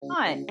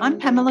Hi, I'm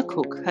Pamela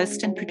Cook,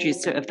 host and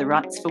producer of the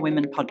Rights for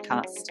Women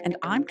podcast. And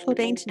I'm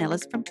Claudine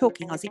Tinellis from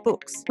Talking Aussie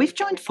Books. We've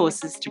joined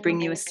forces to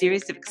bring you a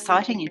series of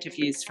exciting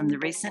interviews from the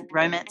recent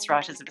Romance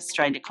Writers of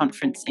Australia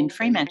conference in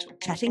Fremantle.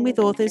 Chatting with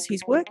authors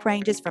whose work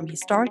ranges from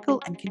historical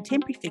and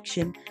contemporary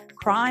fiction,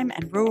 crime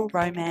and rural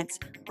romance,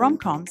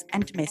 rom-coms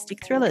and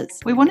domestic thrillers.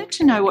 We wanted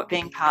to know what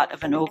being part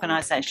of an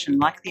organisation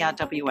like the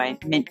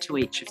RWA meant to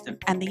each of them,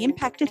 and the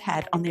impact it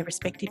had on their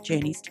respective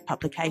journeys to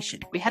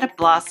publication. We had a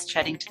blast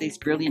chatting to these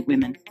brilliant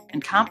women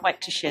and can't wait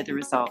to share the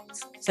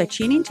results. So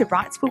tune in to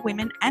Rights for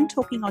Women and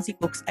Talking Aussie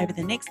Books over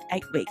the next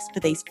 8 weeks for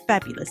these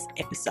fabulous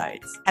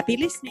episodes. Happy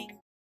listening.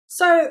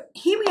 So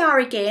here we are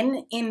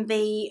again in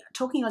the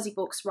Talking Aussie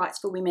Books Rights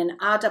for Women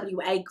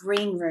RWA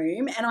Green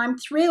Room, and I'm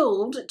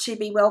thrilled to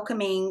be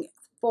welcoming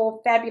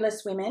four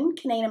fabulous women,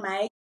 Kanina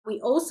May.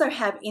 We also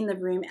have in the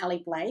room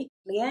Ali Blake,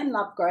 Leanne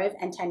Lovegrove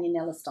and Tanya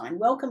Nellerstein.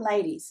 Welcome,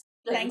 ladies.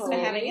 Thanks for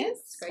having us.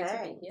 It's great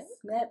to be here.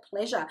 Yeah,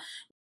 pleasure.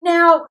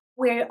 Now,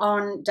 we're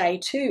on day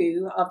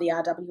 2 of the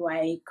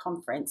RWA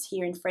conference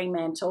here in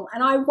Fremantle,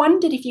 and I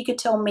wondered if you could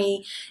tell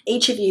me,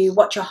 each of you,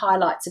 what your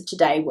highlights of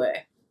today were.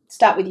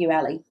 Start with you,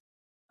 Ali.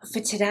 For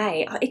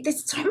today,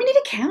 there's so many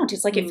to count.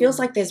 It's like it feels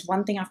like there's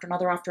one thing after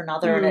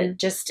another, and it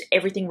just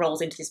everything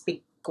rolls into this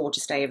big,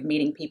 gorgeous day of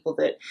meeting people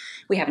that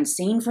we haven't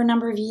seen for a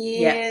number of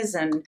years.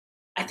 Yeah. And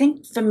I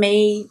think for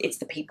me, it's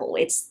the people.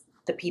 It's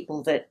the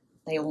people that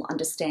they all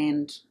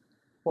understand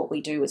what we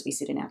do as we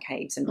sit in our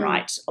caves and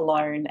write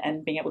alone,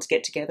 and being able to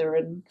get together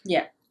and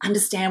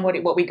understand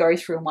what we go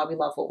through and why we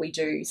love what we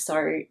do.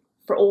 So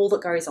for all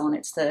that goes on,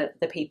 it's the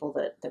people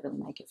that really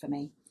make it for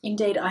me.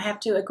 Indeed, I have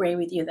to agree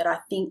with you that I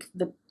think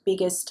the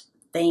biggest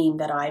theme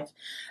that I've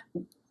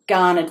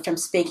garnered from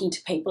speaking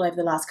to people over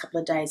the last couple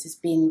of days has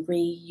been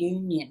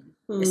reunion.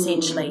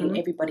 Essentially,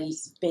 everybody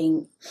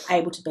being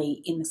able to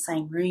be in the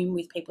same room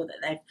with people that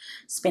they've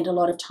spent a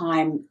lot of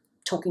time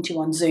talking to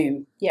on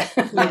Zoom. Yeah.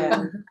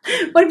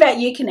 What about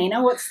you,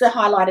 Kanina? What's the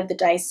highlight of the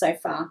day so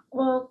far?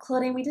 Well,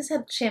 Claudine, we just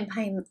had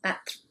champagne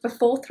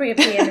before 3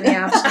 p.m. in the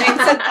afternoon,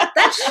 so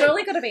that's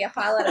surely got to be a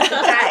highlight of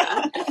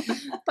the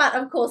day. But,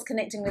 of course,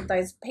 connecting with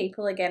those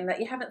people again that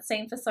you haven't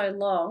seen for so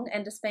long,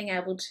 and just being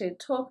able to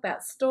talk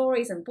about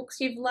stories and books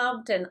you've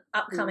loved and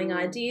upcoming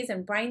ideas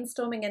and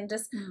brainstorming, and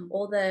just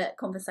all the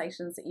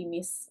conversations that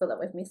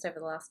we've missed over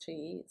the last 2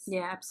 years.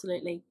 Yeah,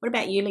 absolutely. What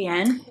about you,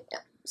 Leanne?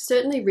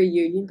 Certainly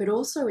reunion, but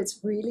also it's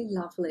really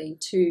lovely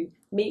to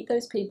meet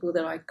those people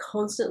that I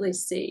constantly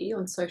see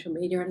on social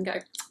media and go,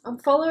 I'm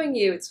following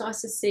you, it's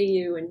nice to see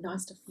you, and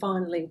nice to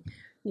finally,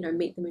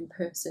 meet them in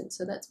person.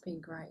 So that's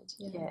been great.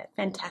 Yeah,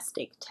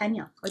 fantastic.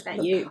 Tanya, what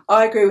about you?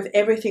 I agree with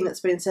everything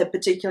that's been said,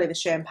 particularly the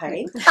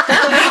champagne.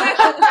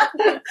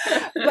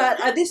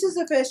 But this is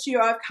the first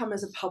year I've come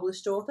as a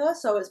published author,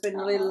 so it's been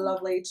really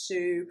lovely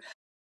to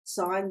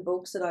sign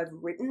books that I've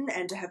written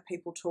and to have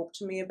people talk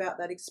to me about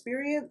that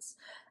experience.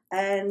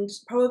 And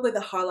probably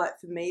the highlight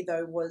for me,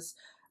 though, was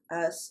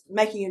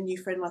making a new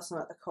friend last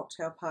night at the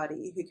cocktail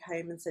party, who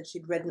came and said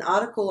she'd read an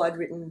article I'd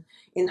written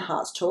in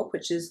Hearts Talk,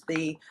 which is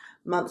the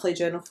monthly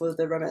journal for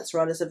the Romance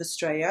Writers of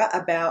Australia,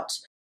 about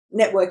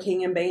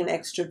networking and being an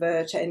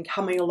extrovert and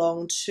coming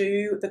along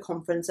to the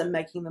conference and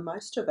making the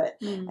most of it.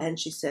 And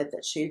she said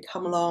that she'd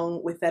come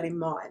along with that in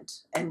mind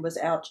and was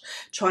out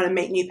trying to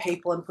meet new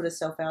people and put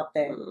herself out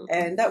there.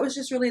 And that was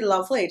just really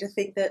lovely to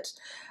think that,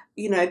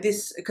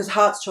 this, because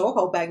Hearts Talk,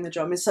 I'll bang the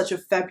drum, is such a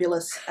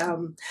fabulous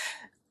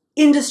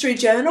industry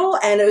journal,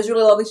 and it was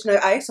really lovely to know,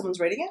 A, someone's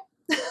reading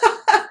it,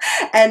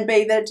 and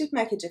B, that it did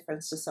make a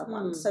difference to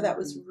someone. So that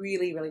was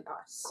really, really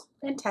nice.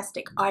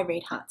 Fantastic. I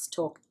read Hearts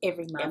Talk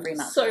every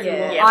month. So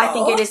I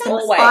think it is.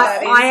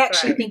 I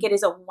actually think it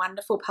is a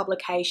wonderful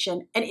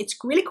publication, and it's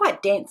really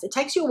quite dense. It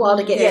takes you a while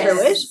to get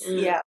through it.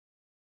 Yeah.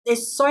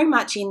 There's so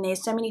much in there,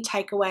 so many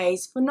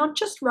takeaways for not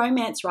just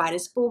romance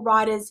writers, for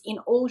writers in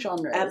all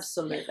genres.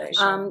 Absolutely.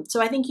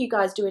 So I think you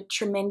guys do a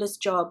tremendous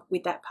job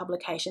with that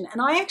publication.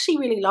 And I actually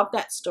really love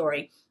that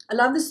story. I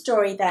love the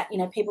story that,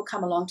 people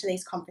come along to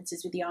these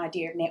conferences with the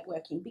idea of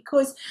networking,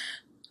 because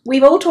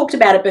we've all talked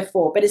about it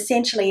before, but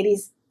essentially it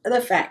is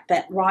the fact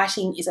that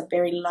writing is a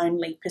very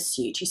lonely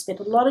pursuit. You spend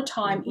a lot of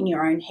time in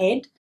your own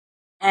head.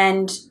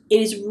 And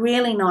it is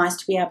really nice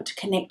to be able to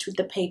connect with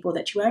the people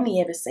that you only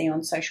ever see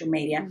on social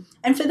media.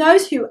 And for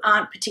those who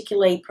aren't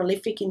particularly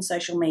prolific in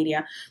social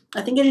media,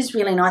 I think it is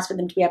really nice for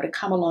them to be able to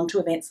come along to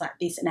events like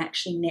this and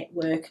actually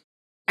network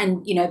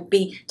and,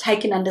 be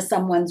taken under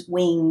someone's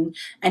wing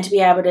and to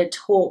be able to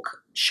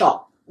talk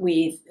shop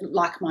with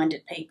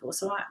like-minded people.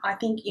 So I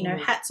think,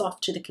 hats off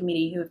to the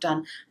committee who have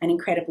done an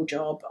incredible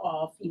job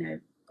of,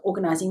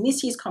 organising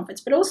this year's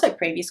conference, but also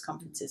previous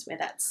conferences where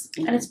that's...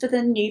 And it's for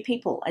the new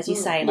people, as you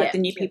say, the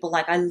new people.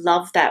 Like, I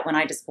love that when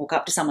I just walk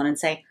up to someone and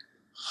say,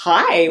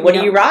 hi, what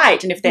do you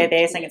write? And if they're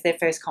there saying it's their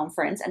first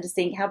conference, and to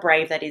think how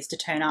brave that is to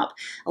turn up,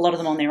 a lot of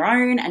them on their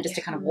own, and just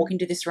to kind of walk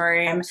into this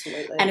room.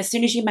 Absolutely. And as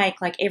soon as you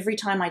make, like, every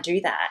time I do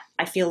that,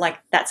 I feel like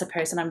that's a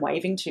person I'm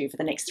waving to for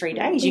the next 3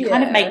 days. You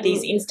kind of make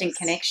these instant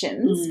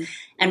connections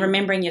and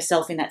remembering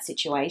yourself in that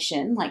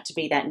situation, like to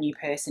be that new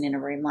person in a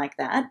room like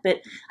that.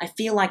 But I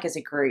feel like as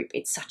a group,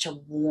 it's such a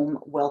warm,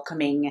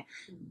 welcoming,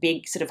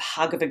 big sort of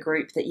hug of a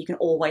group that you can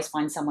always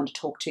find someone to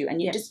talk to.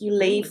 And you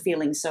leave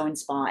feeling so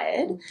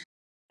inspired.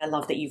 I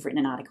love that you've written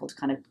an article to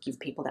kind of give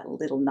people that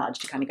little nudge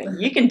to kind of go,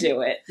 you can do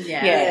it.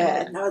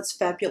 Yeah, no, it's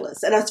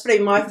fabulous. And that's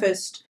pretty, my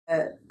first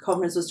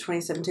conference was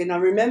 2017. I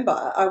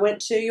remember I went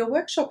to your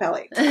workshop,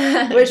 Ali,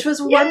 which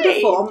was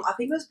wonderful. I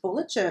think it was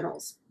bullet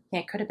journals.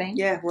 Yeah, it could have been.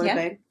 Yeah, would have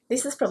been.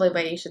 This is probably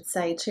where you should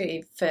say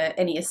too, for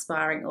any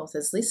aspiring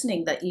authors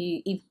listening, that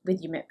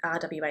with your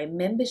RWA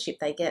membership,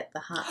 they get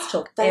the Hearts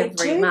Talk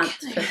every month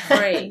for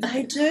free.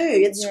 They do.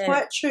 It's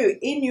quite true.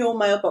 In your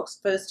mailbox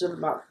first of the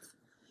month.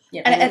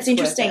 Yeah, and it's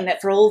interesting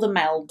that for all the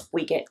mail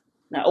we get,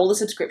 all the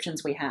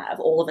subscriptions we have,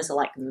 all of us are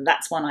like,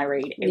 that's one I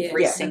read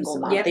every single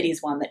month. It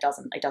is one that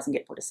doesn't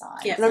get put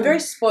aside. Yeah, and I'm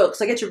very spoiled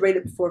because I get to read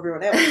it before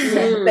everyone else,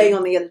 being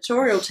on the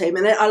editorial team.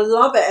 And I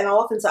love it. And I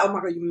often say, oh, my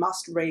God, you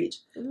must read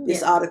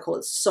this article.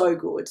 It's so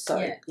good. So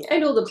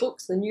And all the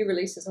books, the new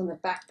releases on the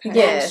back page.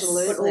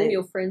 Absolutely. What all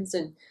your friends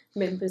and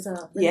members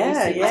are.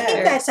 I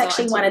think that's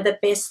actually one of the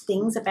best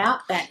things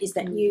about that, is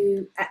that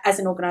you, as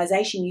an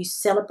organisation, you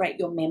celebrate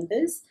your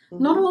members.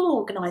 Not all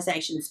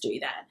organisations do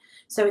that.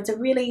 So it's a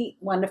really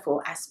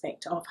wonderful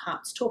aspect of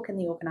Hearts Talk and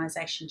the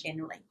organisation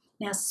generally.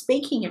 Now,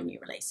 speaking of new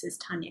releases,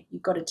 Tanya,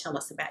 you've got to tell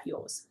us about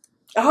yours.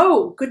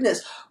 Oh,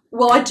 goodness.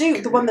 Well, I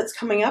do. The one that's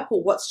coming up,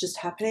 or what's just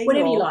happening.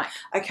 Whatever you like.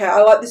 Okay,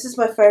 this is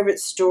my favourite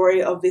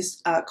story of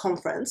this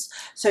conference.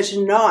 So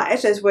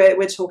tonight, as we're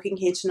talking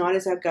here tonight,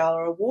 is our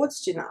Gala Awards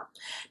dinner.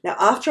 Now,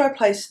 after I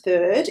placed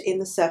third in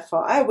the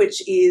Sapphire,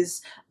 which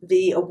is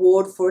the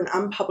award for an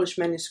unpublished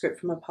manuscript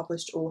from a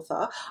published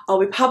author, I'll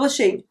be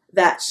publishing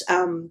that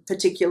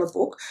particular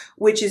book,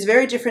 which is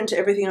very different to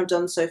everything I've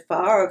done so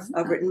far.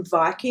 I've written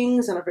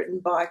Vikings and I've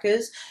written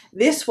Bikers.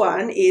 This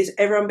one is,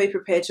 everyone be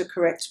prepared to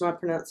correct my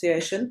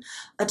pronunciation,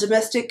 a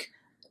domestic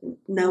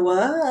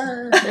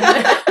noir.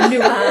 I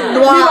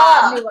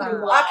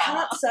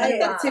can't say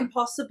it. It's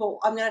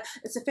impossible.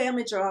 It's a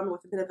family drama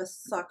with a bit of a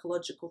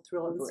psychological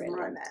thrill and some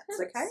romance.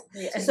 Okay,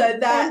 so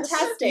that's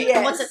fantastic. Yes.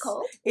 And what's it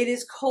called? It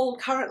is called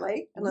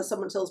currently, unless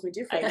someone tells me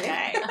differently.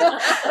 Okay,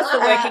 that's the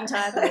working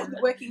title.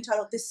 Working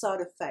title: This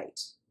Side of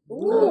Fate.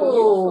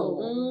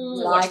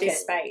 Ooh, Watch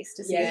this space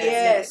to see.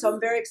 Yeah, so I'm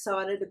very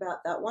excited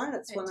about that one.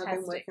 It's one I've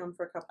been working on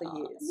for a couple of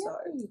years. So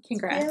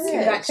Congrats.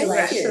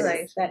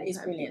 Congratulations. That is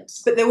brilliant.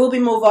 But there will be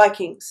more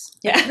Vikings.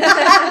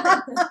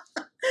 Yeah.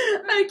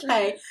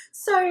 Okay,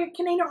 so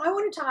Kanina, I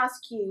wanted to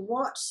ask you,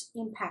 what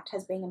impact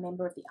has being a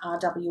member of the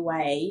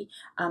RWA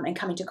and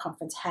coming to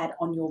conference had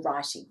on your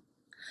writing?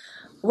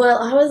 Well,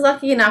 I was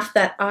lucky enough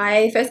that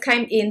I first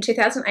came in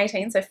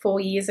 2018, so 4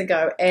 years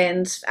ago,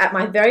 and at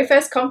my very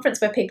first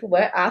conference where people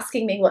were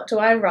asking me, what do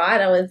I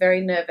write? I was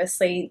very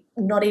nervously,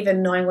 not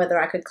even knowing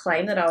whether I could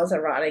claim that I was a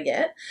writer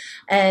yet.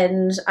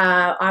 And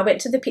I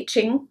went to the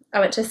pitching. I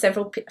went to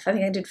several, I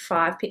think I did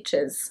 5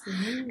 pitches.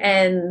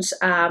 And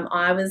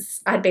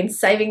I'd been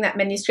saving that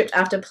manuscript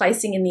after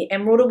placing in the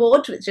Emerald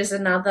Award, which is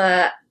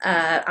another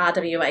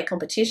RWA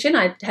competition.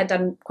 I had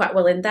done quite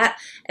well in that.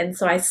 And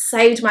so I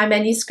saved my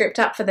manuscript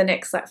up for the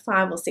next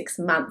 5 or 6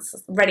 months,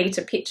 ready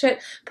to pitch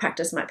it,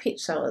 practice my pitch.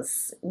 So I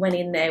went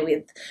in there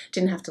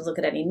didn't have to look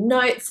at any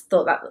notes,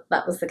 thought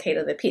that was the key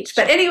to the pitch.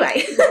 But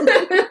anyway,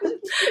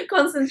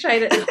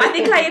 concentrated. I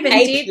think I even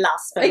did.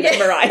 for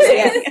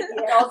memorising.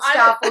 Old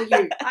star for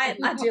you.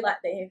 I do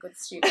like being a good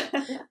student.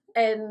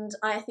 And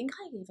I think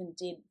I even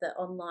did the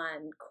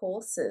online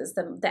courses,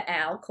 the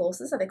OWL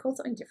courses. Are they called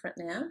something different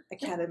now?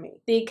 Academy.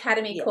 The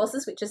Academy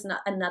courses, which is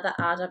another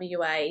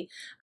RWA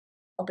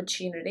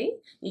opportunity.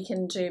 You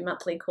can do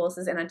monthly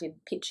courses, and I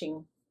did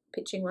pitching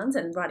ones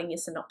and writing your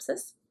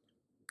synopsis.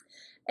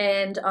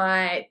 And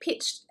I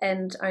pitched,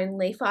 and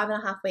only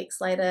 5.5 weeks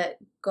later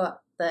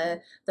got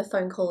the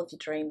phone call of your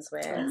dreams,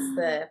 where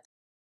it's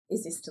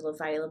is this still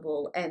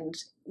available? And,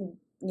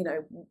 you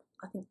know,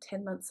 I think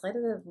 10 months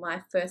later,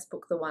 my first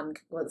book, The One,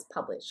 was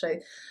published.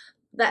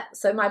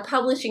 So my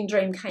publishing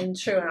dream came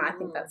true, and I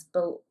think that's,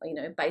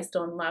 based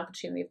on my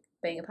opportunity of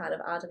being a part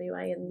of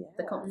RWA and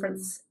the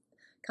conference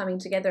coming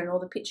together and all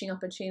the pitching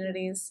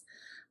opportunities.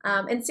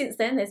 And since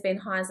then, there's been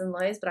highs and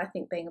lows, but I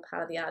think being a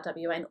part of the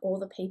RWA and all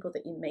the people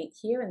that you meet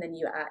here, and then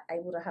you are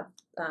able to have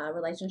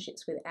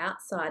relationships with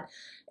outside,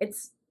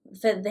 it's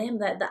for them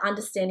that the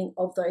understanding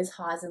of those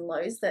highs and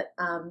lows, that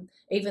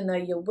even though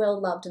you're well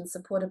loved and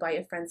supported by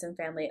your friends and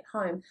family at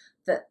home,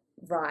 that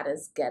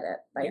writers get it.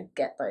 They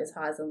get those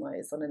highs and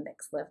lows on a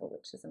next level,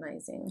 which is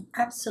amazing.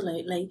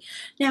 Absolutely.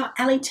 Now,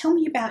 Ali, tell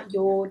me about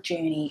your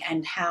journey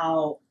and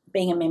how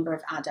being a member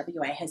of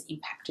RWA has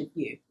impacted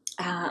you.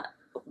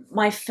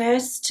 My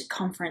first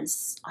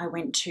conference I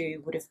went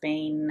to would have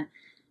been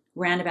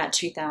around about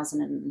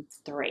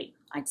 2003,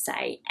 I'd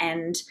say.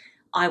 And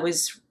I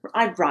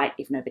write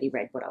if nobody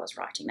read what I was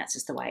writing. That's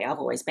just the way I've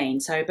always been.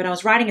 But I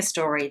was writing a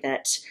story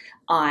that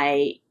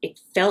it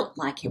felt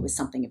like it was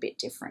something a bit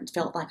different. It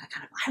felt like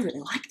I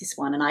really like this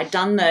one. And I'd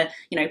done the,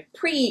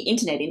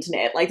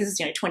 pre-internet, like this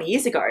is, 20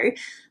 years ago,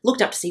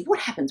 looked up to see what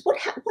happens. What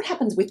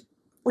happens with,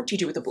 what do you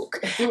do with a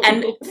book?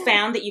 And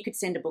found that you could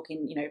send a book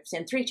in,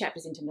 send 3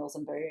 chapters into Mills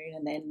and Boon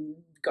and then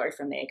go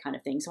from there kind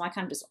of thing. So I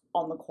kind of just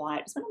on the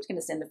quiet, I'm just going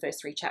to send the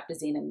first 3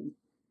 chapters in and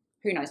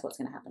who knows what's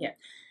going to happen. Yeah.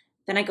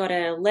 Then I got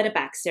a letter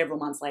back several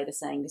months later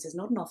saying, this is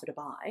not an offer to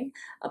buy,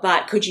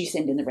 but could you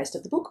send in the rest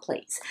of the book,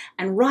 please?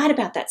 And right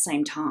about that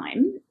same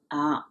time,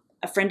 a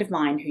friend of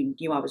mine who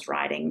knew I was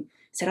writing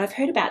said, I've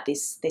heard about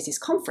this. There's this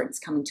conference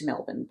coming to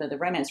Melbourne for the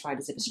Romance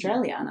Writers of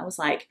Australia. And I was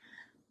like,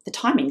 the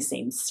timing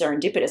seems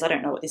serendipitous. I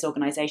don't know what this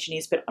organisation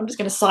is, but I'm just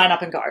going to sign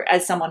up and go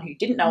as someone who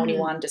didn't know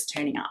anyone, just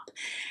turning up.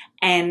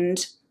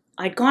 And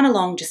I'd gone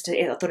along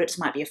I thought it just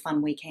might be a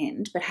fun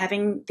weekend, but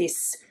having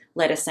this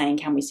letter saying,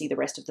 can we see the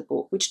rest of the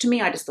book? Which to me,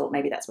 I just thought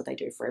maybe that's what they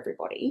do for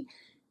everybody.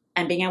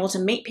 And being able to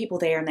meet people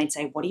there and they'd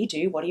say, what do you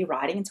do? What are you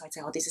writing? And so I'd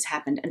say, oh, this has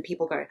happened. And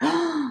people go,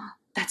 oh,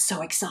 that's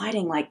so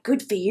exciting. Like,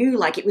 good for you.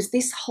 Like, it was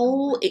this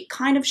whole, it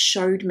kind of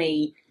showed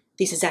me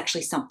this is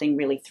actually something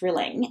really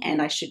thrilling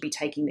and I should be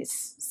taking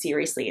this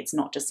seriously. It's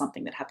not just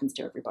something that happens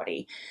to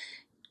everybody.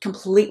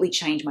 Completely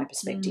changed my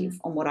perspective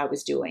on what I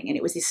was doing. And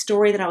it was this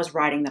story that I was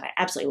writing that I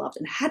absolutely loved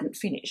and hadn't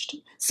finished.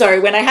 So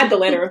when I had the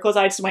letter, of course,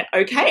 I just went,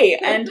 okay.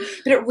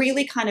 But it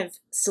really kind of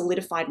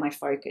solidified my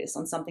focus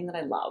on something that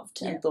I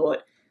loved and thought,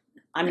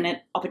 I'm in an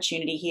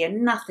opportunity here.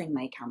 Nothing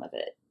may come of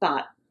it,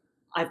 but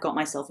I've got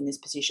myself in this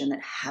position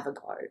that have a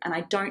go. And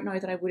I don't know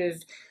that I would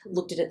have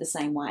looked at it the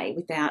same way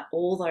without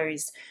all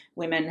those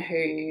women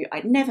who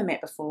I'd never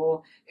met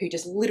before, who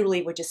just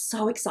literally were just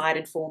so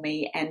excited for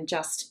me and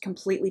just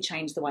completely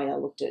changed the way I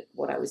looked at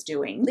what I was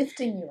doing.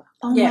 Lifting you up.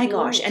 Oh my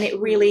gosh. And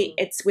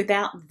it's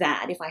without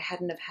that, if I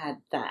hadn't have had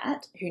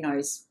that, who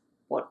knows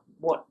what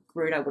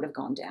route I would have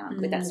gone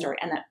down with that story.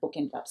 And that book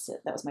ended up,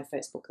 that was my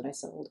first book that I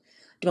sold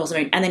to Mills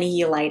and Boon. And then a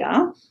year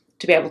later,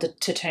 to be able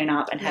to turn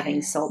up and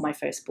having sold my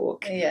first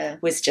book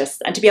was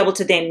just, and to be able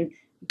to then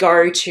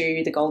go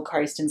to the Gold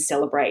Coast and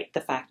celebrate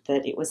the fact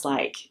that it was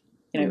like,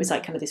 it was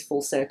like kind of this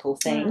full circle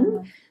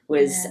thing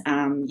was,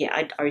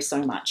 I owe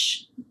so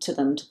much to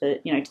them, to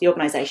the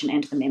organisation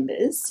and to the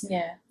members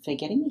for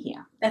getting me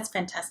here. That's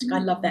fantastic. I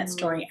love that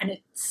story. And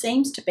it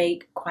seems to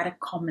be quite a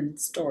common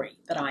story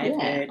that I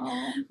have heard.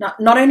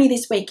 Not only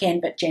this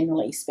weekend, but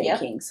generally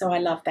speaking. Yep. So I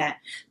love that.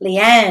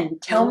 Leanne,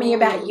 tell me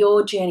about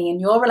your journey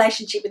and your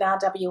relationship with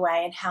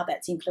RWA and how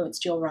that's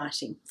influenced your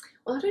writing.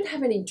 Well, I don't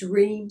have any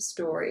dream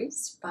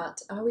stories,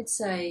 but I would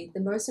say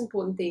the most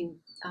important thing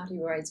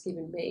RWA has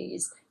given me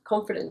is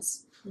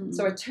confidence.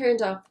 So I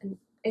turned up and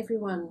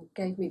everyone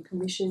gave me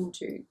permission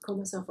to call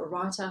myself a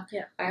writer.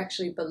 Yeah. I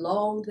actually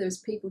belonged. There was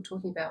people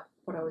talking about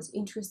what I was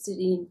interested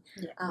in.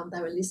 Yeah. They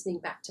were listening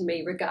back to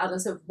me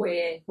regardless of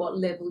what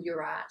level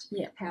you're at,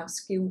 how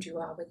skilled you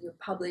are, whether you're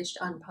published,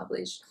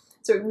 unpublished.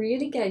 So it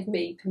really gave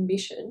me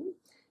permission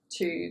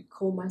to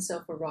call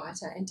myself a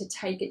writer and to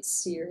take it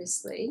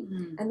seriously,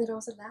 and that I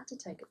was allowed to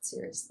take it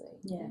seriously.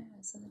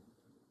 So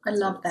I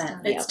love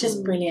that. It's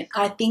just brilliant.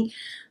 I think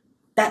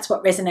that's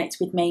what resonates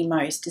with me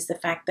most is the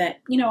fact that,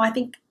 I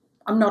think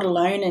I'm not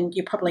alone, and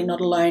you're probably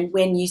not alone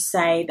when you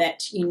say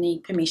that you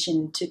need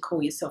permission to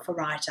call yourself a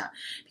writer,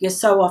 because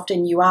so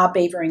often you are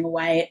beavering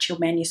away at your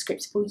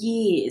manuscripts for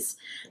years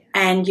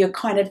and you're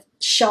kind of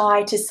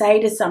shy to say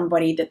to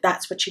somebody that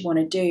that's what you want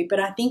to do. But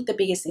I think the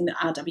biggest thing that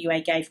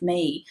RWA gave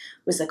me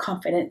was the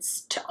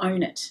confidence to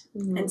own it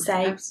and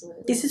say,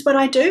 this is what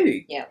I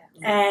do.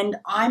 And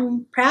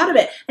I'm proud of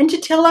it. And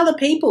to tell other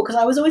people, because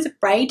I was always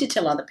afraid to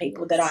tell other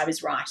people that I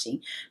was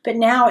writing. But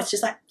now it's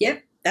just like,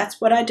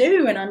 that's what I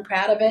do, and I'm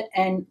proud of it.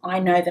 And I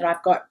know that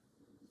I've got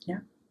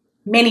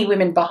many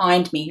women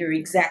behind me who are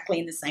exactly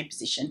in the same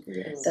position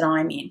that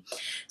I'm in.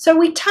 So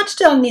we touched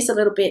on this a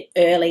little bit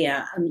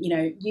earlier.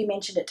 You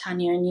mentioned it,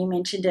 Tanya, and you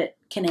mentioned it,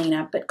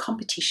 Kanina, but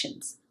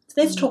competitions. So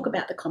let's talk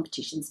about the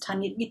competitions.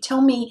 Tanya, you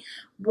tell me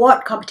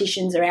what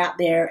competitions are out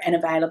there and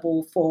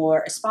available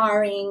for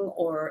aspiring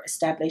or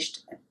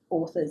established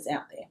authors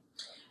out there.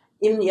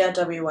 In the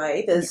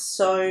RWA, there's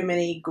so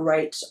many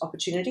great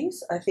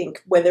opportunities. I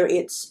think whether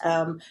it's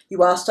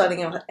you are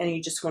starting out and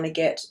you just want to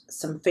get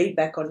some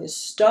feedback on your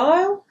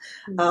style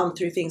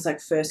through things like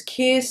First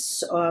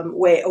Kiss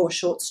or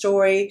short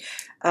story,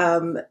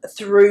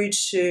 through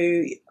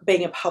to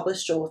being a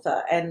published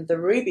author and the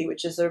Ruby,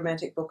 which is the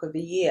Romantic Book of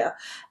the Year,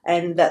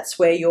 and that's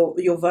where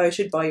you're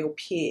voted by your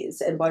peers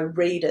and by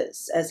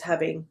readers as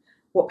having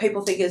what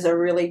people think is a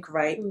really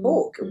great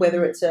book,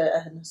 whether it's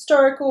an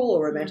historical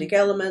or romantic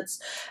elements.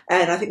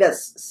 And I think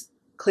that's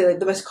clearly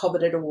the most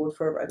coveted award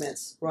for a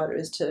romance writer,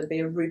 is to be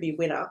a Ruby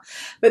winner.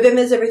 But then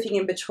there's everything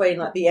in between,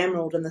 like the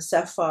Emerald and the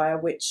Sapphire,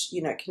 which,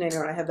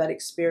 Kanina and I have that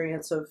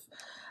experience of,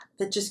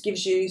 that just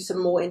gives you some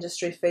more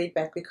industry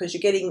feedback, because you're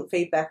getting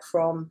feedback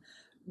from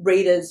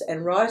readers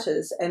and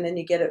writers, and then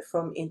you get it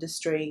from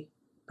industry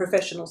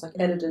professionals like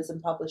editors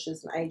and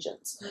publishers and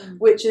agents,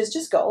 which is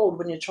just gold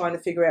when you're trying to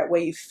figure out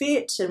where you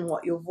fit and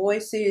what your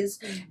voice is.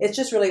 It's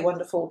just really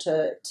wonderful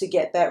to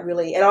get that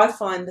really, and I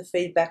find the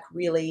feedback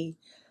really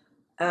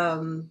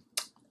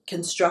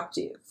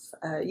constructive.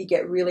 You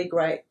get really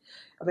great.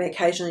 I mean,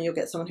 occasionally you'll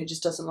get someone who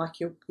just doesn't like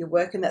your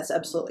work, and that's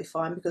absolutely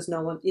fine because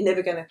you're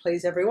never going to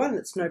please everyone.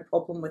 It's no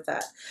problem with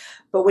that.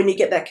 But when you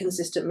get that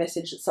consistent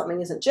message that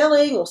something isn't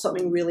gelling or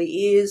something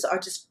really is,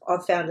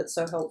 I've found it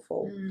so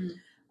helpful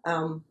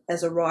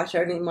as a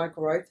writer and in my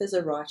growth as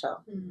a writer.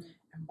 And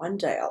one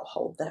day I'll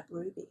hold that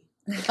ruby.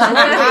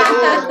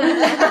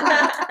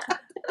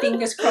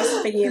 Fingers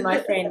crossed for you,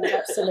 my friend.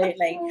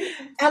 Absolutely.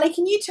 Ali,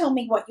 can you tell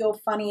me what your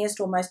funniest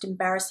or most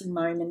embarrassing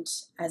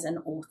moment as an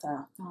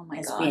author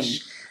has been?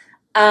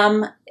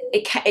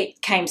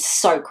 It came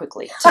so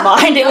quickly to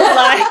mind. It was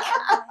like,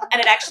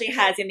 and it actually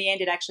has, in the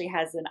end, it actually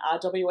has an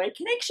RWA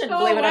connection,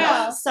 believe it or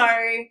not. So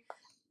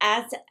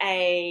as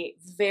a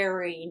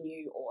very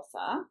new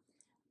author,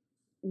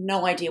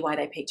 no idea why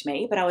they picked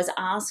me, but I was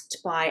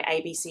asked by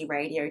ABC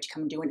Radio to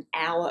come and do an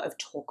hour of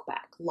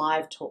talkback,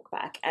 live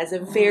talkback, as a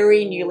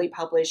very newly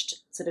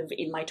published, sort of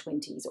in my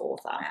 20s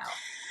author. Wow.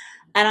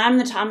 And I'm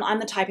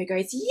the type who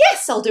goes,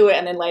 yes, I'll do it,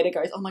 and then later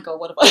goes, oh my God,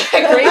 what have I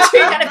agreed to?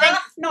 Kind of thing.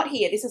 Not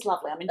here. This is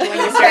lovely. I'm enjoying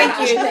this very much.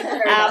 Thank you very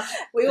much.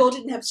 We all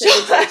didn't have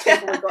secretaries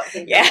before we got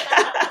here.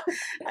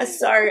 Yeah.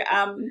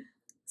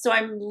 So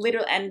I'm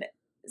literally and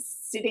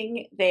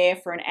sitting there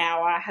for an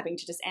hour, having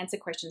to just answer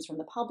questions from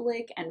the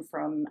public and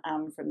from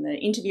the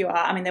interviewer.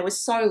 I mean, they were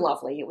so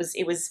lovely.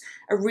 It was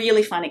a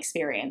really fun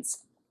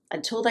experience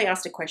until they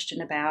asked a question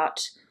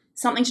about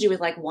something to do with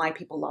like why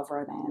people love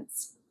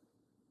romance.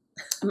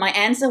 My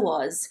answer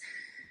was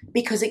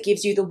because it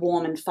gives you the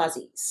warm and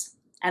fuzzies.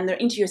 And the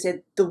interviewer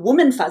said, the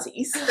woman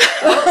fuzzies. And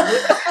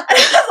I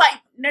was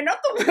like, no, not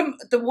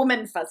the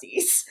woman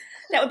fuzzies.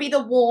 That would be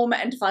the warm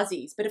and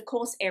fuzzies. But of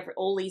course,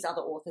 all these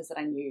other authors that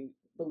I knew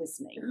were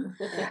listening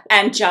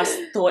and just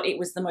thought it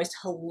was the most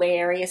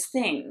hilarious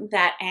thing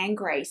that Anne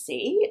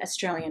Gracie,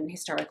 Australian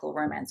historical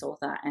romance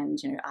author and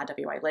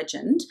RWA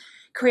legend,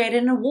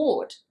 created an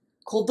award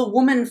called the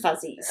Woman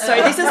Fuzzies. So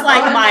this is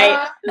like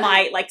my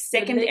like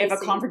second ever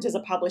conference as a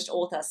published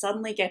author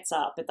suddenly gets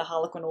up at the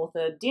Harlequin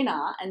author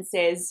dinner and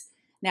says,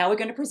 now we're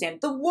going to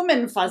present the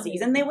Woman Fuzzies.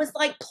 And there was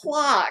like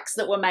plaques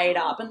that were made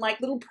up and like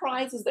little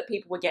prizes that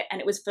people would get. And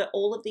it was for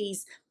all of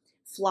these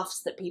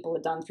fluffs that people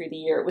had done through the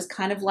year. It was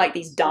kind of like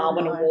these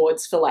Darwin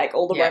Awards for like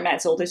all the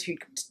romance authors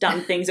who'd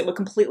done things that were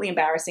completely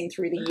embarrassing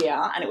through the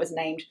year. And it was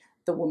named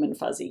the Woman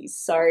Fuzzies.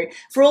 So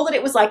for all that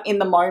it was like in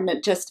the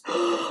moment, just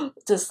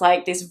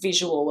like this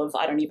visual of,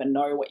 I don't even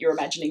know what you're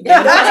imagining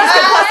Woman Fuzzies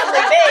could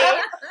possibly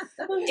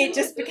be. It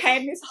just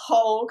became this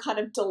whole kind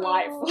of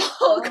delightful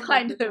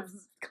kind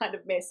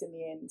of mess in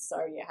the end. So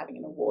yeah, having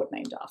an award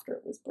named after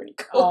it was pretty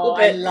cool. Oh,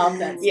 I love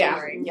that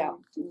story. Yeah.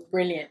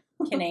 Brilliant.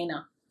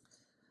 Kanina.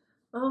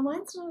 Oh,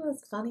 mine's not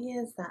as funny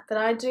as that, but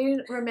I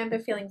do remember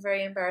feeling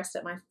very embarrassed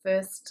at my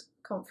first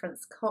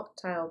conference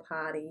cocktail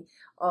party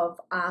of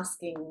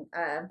asking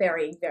a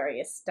very, very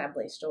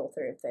established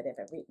author if they'd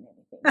ever written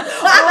anything.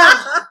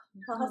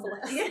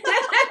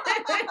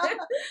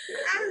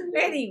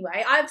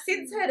 Anyway, I've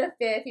since heard a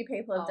fair few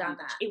people have done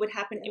that. It would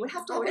happen. It would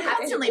have to happen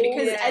constantly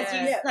because,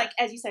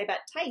 as you say about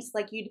taste,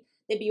 like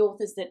there'd be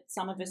authors that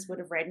some of us would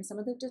have read and some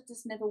of them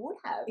just never would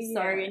have.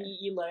 So, and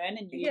you learn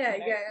and you.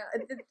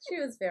 She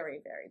was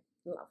very, very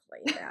lovely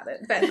about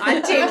it, but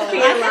I did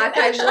feel like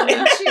I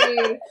wanted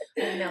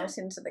to melt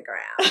into the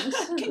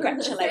ground.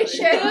 Congratulations.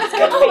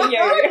 Good for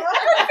you.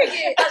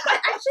 I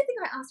actually think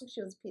I asked if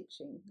she was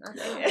pitching. I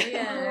think,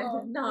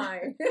 no.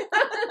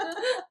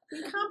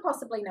 You can't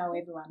possibly know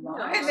everyone,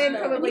 right? And then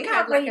probably you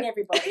can't read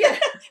everybody.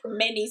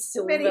 Many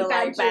silver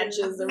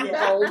badges and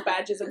gold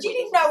badges. But you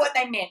didn't know what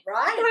they meant,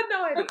 right? I had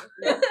no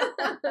idea.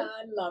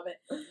 I love it.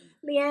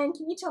 Leanne,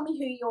 can you tell me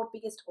who your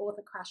biggest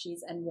author crush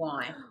is and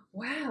why?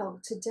 Wow,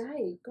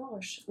 today,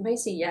 gosh,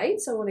 Macy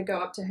Yates. I want to go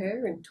up to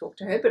her and talk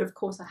to her, but of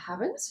course I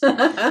haven't.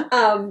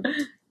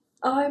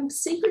 I'm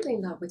secretly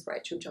in love with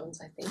Rachel Johns,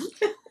 I think,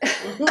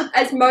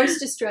 as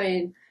most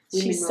Australian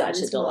women She's such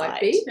a delight.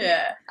 might be.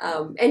 Yeah.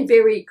 And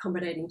very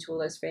accommodating to all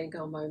those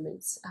fangirl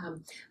moments.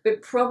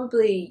 But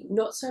probably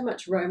not so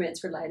much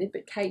romance related,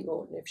 but Kate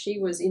Norton. If she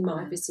was in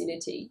my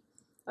vicinity,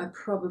 I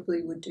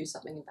probably would do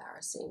something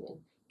embarrassing and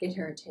get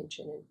her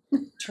attention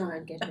and try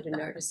and get her to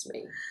notice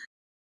me.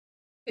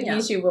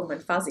 Use you Woman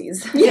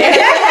Fuzzies.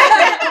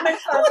 Yeah.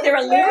 They're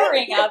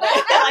alluring, are they?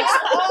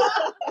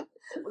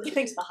 We're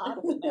getting to the heart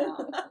of it now.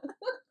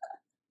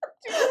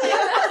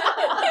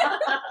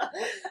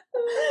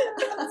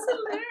 That's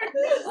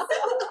hilarious.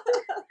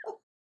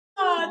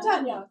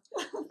 Tanya,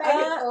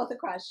 favorite author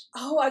crush?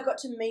 Oh, I got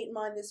to meet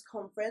mine this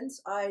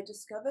conference. I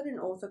discovered an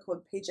author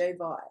called PJ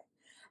Vai.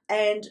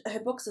 And her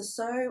books are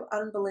so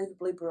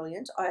unbelievably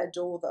brilliant. I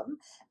adore them.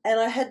 And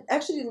I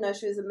didn't know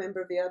she was a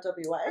member of the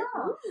RWA.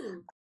 Oh.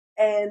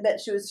 And that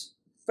she was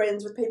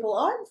friends with people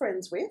I'm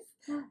friends with.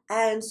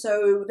 And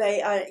so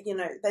they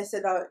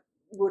said,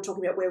 we were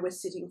talking about where we're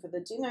sitting for the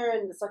dinner,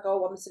 and it's like,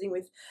 oh, I'm sitting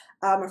with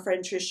my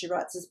friend Trish. She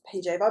writes as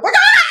PJ Vibe. I'm like,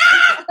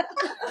 ah!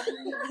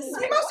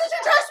 You must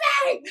introduce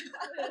me!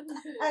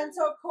 And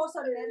so, of course,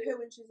 I met her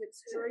when she was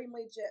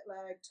extremely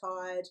jet-lagged,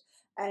 tired,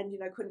 and,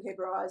 couldn't keep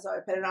her eyes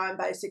open. And I'm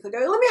basically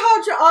going, let me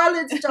hold your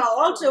eyelids, doll.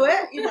 I'll do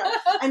it,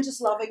 and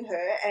just loving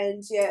her.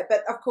 And, yeah,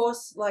 but, of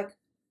course, like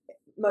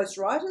most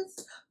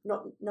writers,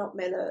 not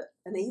met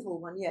an evil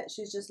one yet.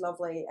 She's just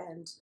lovely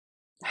and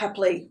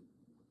happily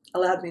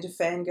allowed me to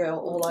fangirl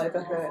all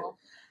over her.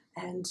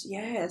 And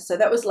yeah, so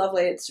that was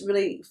lovely. It's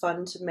really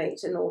fun to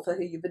meet an author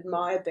who you've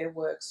admired their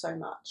work so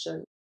much.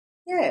 And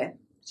yeah,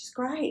 she's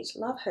great.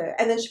 Love her.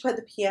 And then she played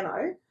the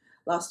piano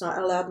last night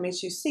and allowed me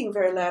to sing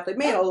very loudly.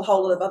 Me and a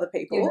whole lot of other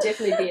people. You're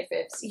definitely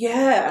BFFs.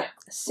 Yeah,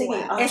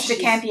 singing. Wow. Oh, Esther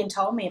she's- Campion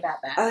told me about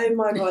that. Oh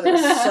my God, it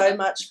was so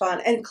much fun.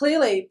 And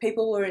clearly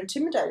people were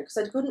intimidated because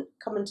they couldn't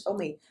come and tell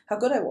me how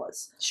good I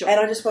was. Sure. And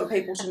I just want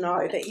people to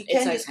know that you can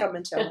It's just okay. come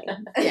and tell me.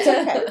 It's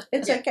okay.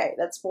 It's okay.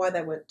 That's why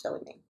they weren't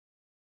telling me.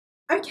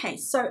 Okay,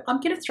 so I'm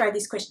going to throw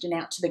this question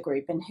out to the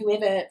group, and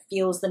whoever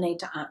feels the need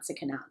to answer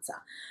can answer.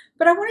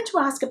 But I wanted to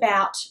ask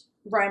about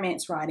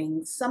romance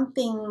writing,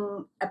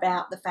 something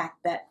about the fact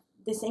that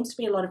there seems to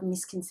be a lot of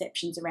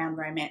misconceptions around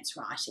romance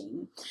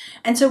writing.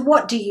 And so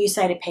what do you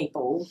say to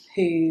people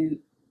who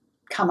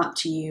come up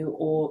to you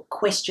or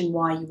question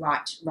why you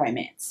write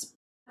romance?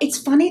 It's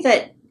funny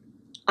that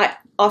I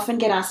often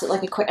get asked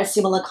like a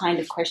similar kind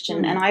of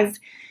question, and I've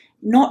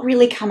not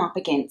really come up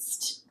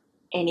against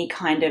any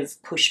kind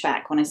of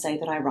pushback when I say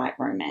that I write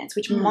romance,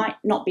 which might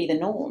not be the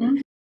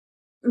norm.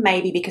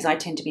 Maybe because I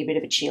tend to be a bit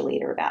of a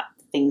cheerleader about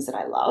things that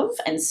I love,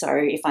 and so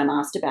if I'm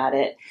asked about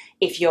it,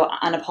 if you're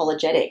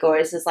unapologetic or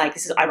it's just like,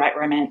 I write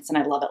romance and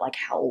I love it, like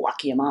how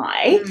lucky am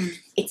I?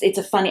 It's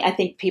a funny, I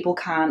think people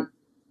can't,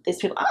 there's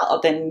people, oh,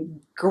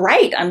 then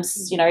great.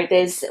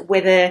 There's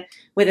whether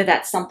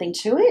that's something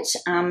to it.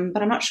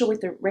 But I'm not sure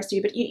with the rest of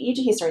you, but you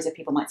do hear stories of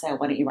people might say, oh,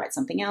 why don't you write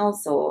something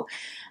else? Or,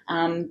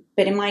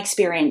 but in my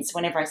experience,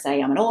 whenever I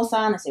say I'm an author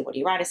and they say, what do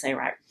you write? I say,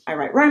 I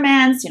write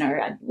romance,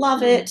 I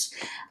love it.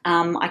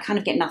 I kind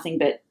of get nothing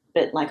but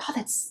like, oh,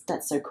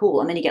 that's so cool.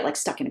 And then you get like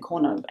stuck in a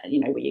corner,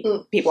 where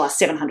people ask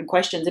 700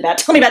 questions about,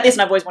 tell me about this.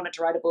 And I've always wanted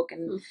to write a book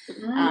and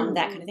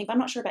that kind of thing. But I'm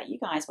not sure about you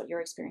guys, what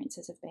your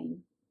experiences have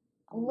been.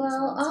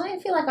 Well, I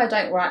feel like I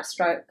don't write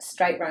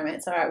straight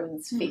romance. I write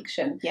women's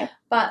fiction. Yeah.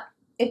 But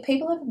if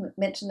people have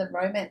mentioned the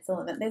romance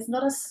element, there's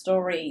not a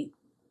story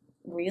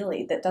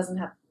really that doesn't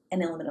have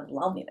an element of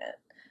love in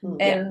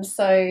it. And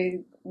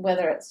so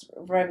whether it's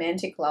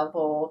romantic love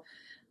or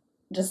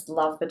just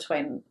love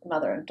between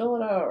mother and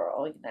daughter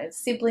or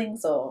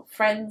siblings or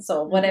friends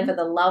or whatever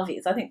the love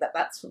is, I think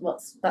that's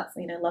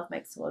love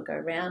makes the world go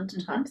round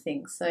type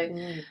thing. So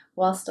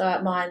whilst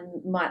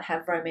mine might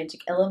have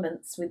romantic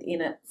elements within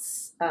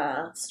its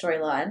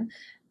storyline,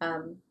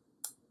 and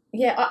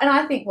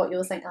I think what you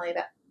were saying, Ali,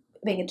 about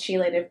being a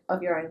cheerleader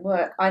of your own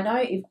work, I know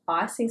if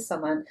I see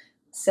someone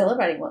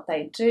celebrating what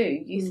they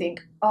do, you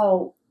think,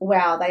 oh,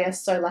 wow, they are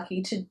so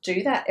lucky to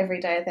do that every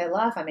day of their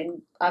life. I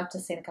mean, I've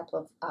just seen a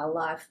couple of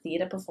live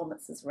theatre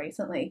performances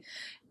recently,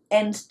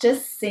 and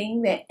just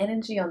seeing their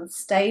energy on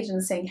stage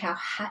and seeing how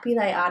happy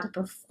they are to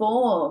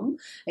perform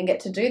and get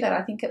to do that,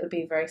 I think it would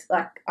be very,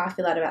 I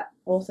feel that about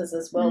authors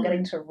as well.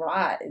 Getting to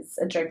write is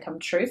a dream come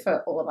true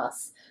for all of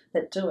us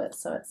that do it,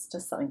 so it's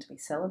just something to be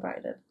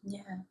celebrated.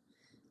 Yeah.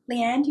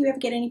 Leanne, do you ever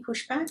get any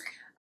pushback?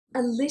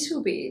 A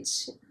little bit,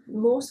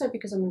 more so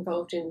because I'm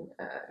involved in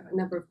a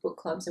number of book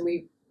clubs and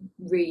we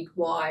read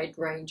wide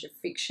range of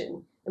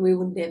fiction, and we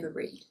will never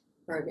read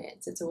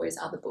romance. It's always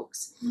other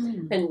books.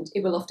 And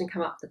it will often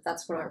come up that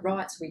that's what I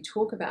write, so we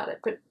talk about it.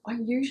 But I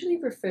usually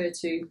refer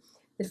to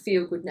the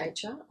feel-good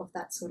nature of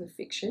that sort of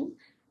fiction,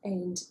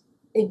 and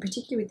in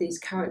particular with these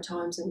current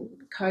times and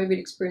COVID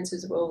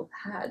experiences we've all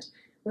had,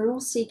 we're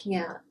all seeking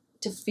out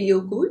to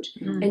feel good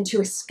and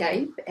to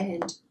escape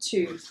and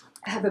to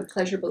have a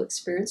pleasurable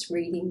experience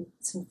reading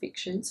some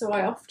fiction. So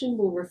I often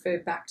will refer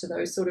back to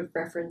those sort of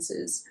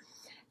references.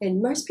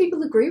 And most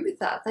people agree with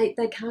that.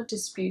 They can't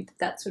dispute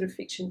that sort of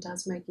fiction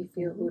does make you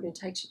feel good and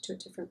takes you to a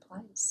different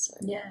place. So.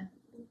 Yeah.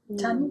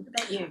 Tanya, what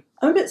about you?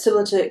 I'm a bit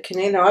similar to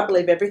Kanina. I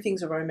believe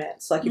everything's a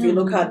romance. Like if you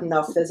look hard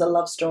enough, there's a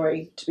love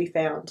story to be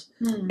found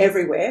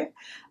everywhere.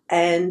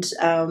 And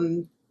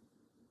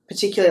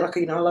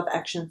particularly, I love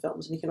action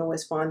films, and you can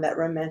always find that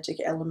romantic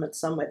element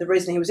somewhere. The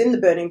reason he was in the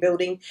burning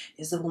building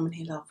is the woman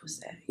he loved was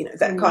there,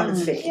 that kind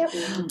of thing.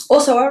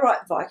 Also, I write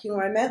Viking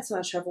romance, and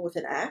I travel with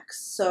an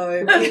axe,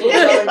 so people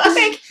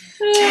don't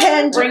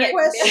tend to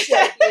question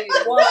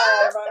why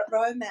I write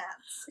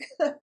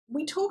romance.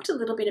 We talked a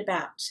little bit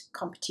about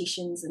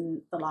competitions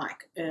and the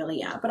like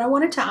earlier, but I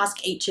wanted to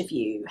ask each of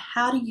you,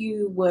 how do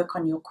you work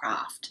on your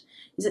craft?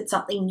 Is it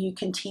something you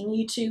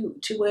continue to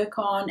work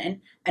on,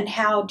 and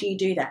how do you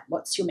do that?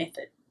 What's your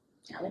method?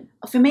 Helen?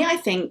 For me, I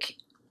think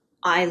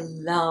I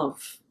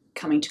love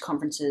coming to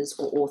conferences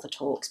or author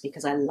talks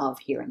because I love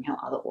hearing how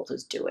other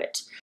authors do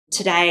it.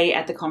 Today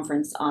at the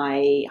conference,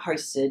 I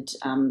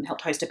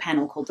helped host a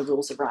panel called The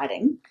Rules of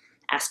Writing,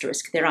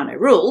 asterisk, there are no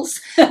rules,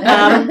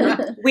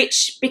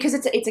 which, because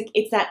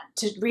it's that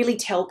to really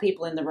tell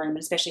people in the room, and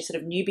especially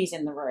sort of newbies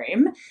in the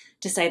room,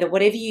 to say that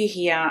whatever you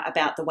hear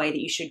about the way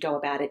that you should go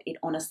about it, it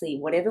honestly,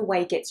 whatever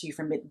way gets you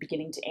from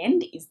beginning to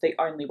end is the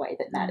only way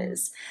that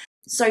matters.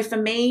 So for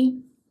me,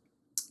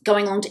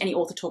 going along to any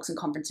author talks and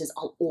conferences,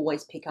 I'll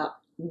always pick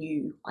up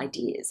new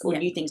ideas or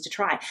new things to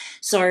try.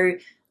 So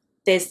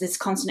there's this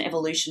constant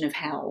evolution of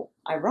how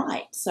I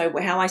write. So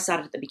how I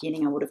started at the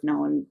beginning, I would have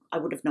known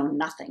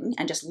nothing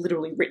and just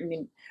literally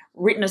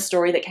written a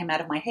story that came out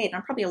of my head.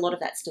 And probably a lot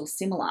of that's still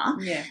similar,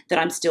 that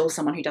I'm still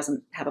someone who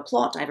doesn't have a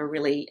plot. I have a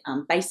really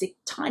basic,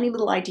 tiny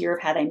little idea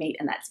of how they meet,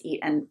 and that's it.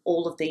 And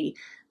all of the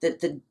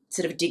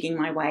sort of digging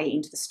my way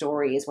into the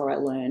story is where I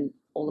learn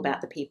all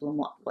about the people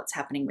and what's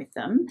happening with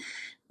them.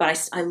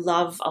 But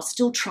I'll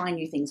still try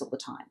new things all the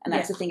time. And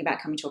that's the thing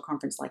about coming to a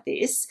conference like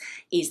this,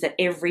 is that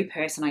every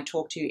person I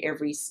talk to,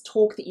 every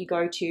talk that you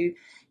go to,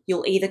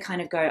 you'll either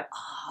kind of go,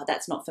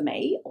 that's not for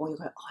me, or you'll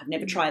go, I've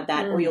never tried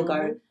that, or you'll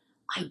go,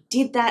 I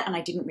did that and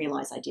I didn't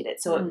realize I did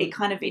it. So it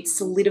kind of, it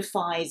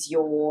solidifies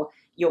your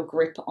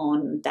grip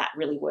on that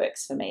really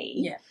works for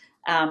me.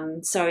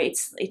 So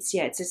it's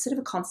a sort of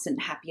a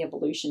constant happy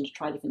evolution to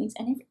try different things.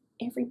 And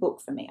every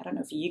book for me, I don't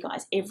know for you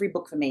guys, every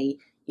book for me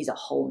is a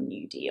whole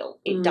new deal.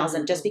 It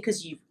doesn't, just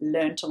because you've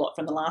learned a lot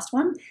from the last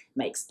one,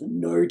 makes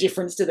no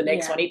difference to the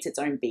next one. It's its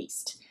own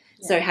beast.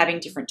 So having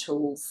different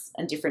tools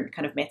and different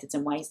kind of methods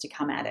and ways to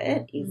come at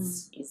it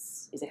is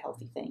a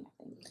healthy thing,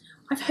 I think.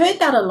 I've heard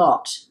that a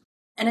lot.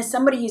 And as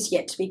somebody who's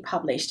yet to be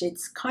published,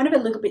 it's kind of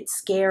a little bit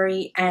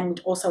scary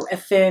and also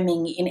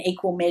affirming in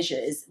equal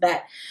measures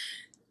that,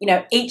 you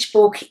know, each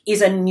book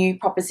is a new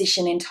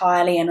proposition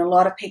entirely, and a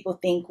lot of people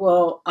think,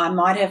 well, I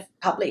might have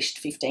published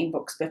 15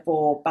 books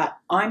before, but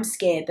I'm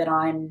scared that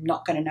I'm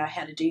not going to know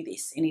how to do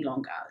this any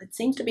longer. It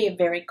seems to be a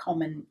very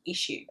common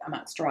issue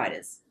amongst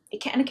writers. It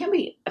can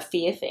be a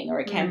fear thing, or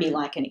it can be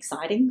like an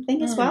exciting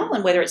thing as well.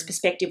 And whether it's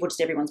perspective or just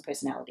everyone's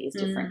personality is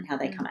different, how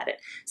they come at it.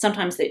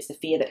 Sometimes it's the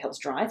fear that helps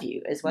drive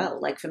you as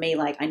well. Like for me,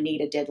 like I need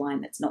a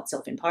deadline that's not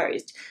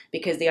self-imposed,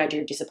 because the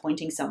idea of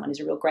disappointing someone is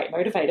a real great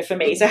motivator for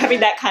me. So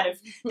having that kind of,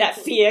 that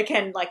fear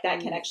can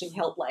actually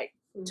help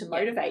to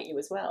motivate you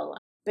as well.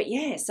 But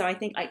yeah, so I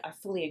think I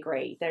fully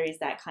agree. There is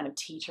that kind of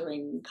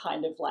teetering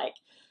kind of like,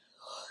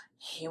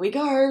 here we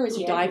go as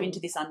you dive into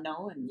this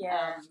unknown.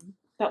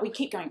 But we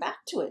keep going back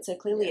to it. So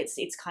clearly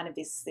it's kind of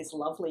this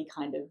lovely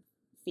kind of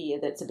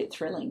fear that's a bit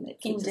thrilling that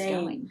keeps us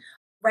going.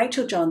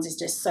 Rachel Johns is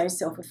just so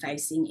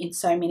self-effacing in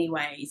so many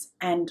ways.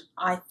 And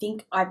I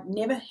think I've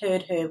never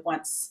heard her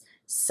once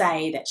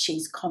say that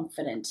she's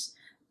confident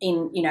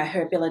in, you know,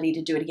 her ability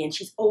to do it again.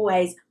 She's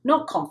always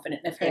not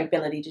confident of her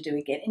ability to do it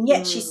again. And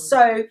yet she's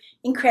so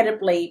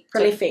incredibly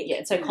prolific.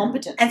 And so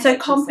competent. And so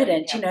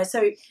competent, you know,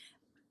 so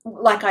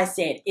like I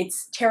said,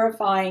 it's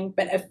terrifying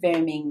but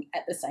affirming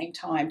at the same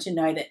time to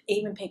know that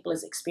even people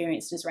as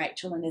experienced as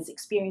Rachel and as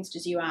experienced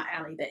as you are,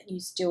 Ali, that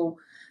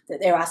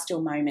there are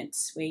still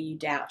moments where you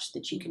doubt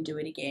that you can do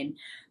it again.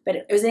 But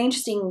it was an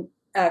interesting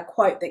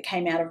quote that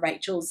came out of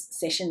Rachel's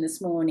session this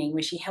morning,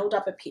 where she held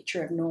up a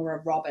picture of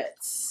Nora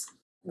Roberts.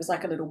 It was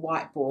like a little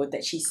whiteboard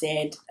that she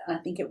said, I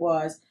think it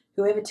was,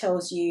 whoever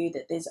tells you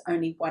that there's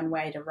only one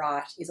way to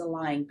write is a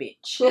lying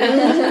bitch.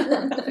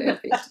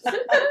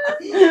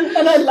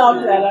 And I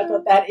love that. I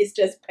thought that is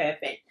just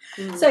perfect.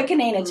 So,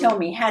 Kanina, tell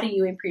me, how do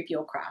you improve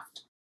your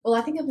craft? Well,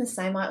 I think I'm the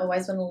same. I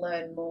always want to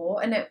learn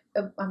more. And,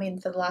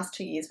 for the last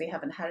 2 years, we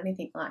haven't had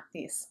anything like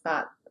this,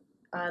 but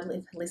I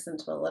listen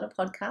to a lot of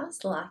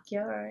podcasts like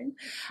your own,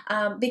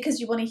 because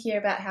you want to hear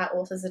about how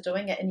authors are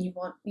doing it, and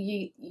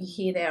you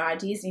hear their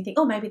ideas and you think,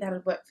 oh, maybe that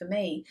would work for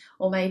me,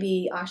 or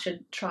maybe I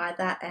should try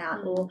that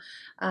out, or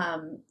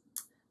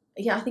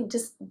I think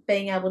just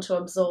being able to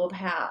absorb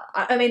how,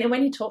 and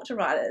when you talk to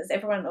writers,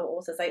 everyone, or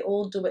authors, they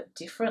all do it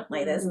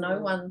differently. There's no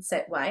one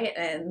set way,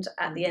 and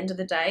at the end of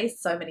the day,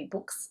 so many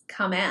books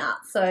come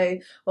out. So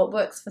what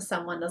works for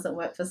someone doesn't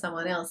work for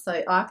someone else.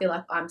 So I feel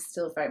like I'm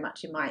still very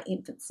much in my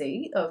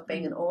infancy of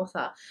being an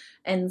author,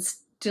 and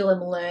still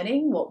am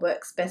learning what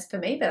works best for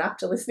me. But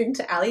after listening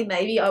to Ali,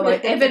 maybe I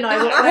won't ever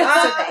know what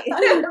works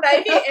for me.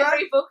 Maybe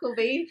every book will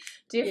be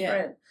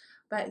different.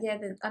 But yeah,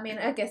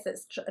 I guess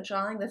it's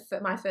trying.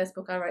 My first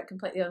book I wrote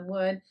completely on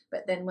Word,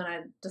 but then when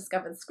I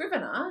discovered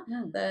Scrivener,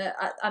 now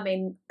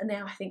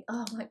I think,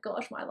 oh my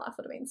gosh, my life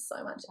would have been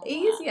so much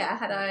easier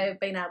had I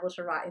been able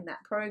to write in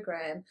that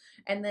program.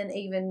 And then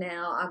even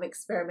now I'm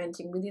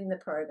experimenting within the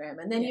program.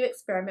 And then you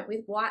experiment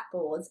with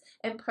whiteboards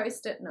and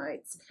Post-it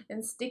notes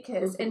and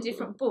stickers and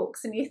different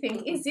books. And you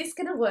think, is this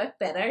going to work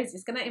better? Is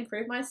this going to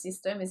improve my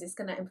system? Is this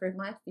going to improve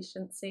my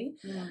efficiency?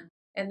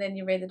 And then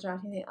you read the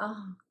draft and you think,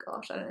 oh,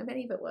 gosh, I don't know if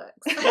any of it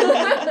works.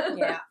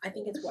 I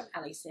think it's what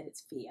Ali said,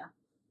 it's fear.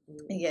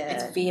 Yeah.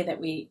 It's fear that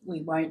we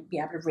won't be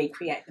able to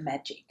recreate the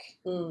magic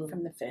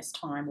from the first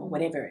time, or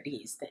whatever it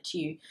is, that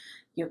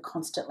you're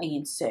constantly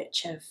in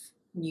search of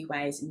new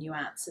ways and new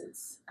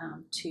answers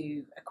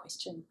to a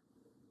question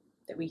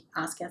that we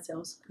ask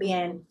ourselves.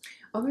 Leanne?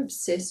 I'm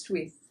obsessed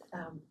with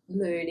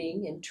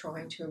learning and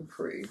trying to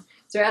improve.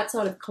 So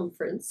outside of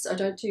conference, I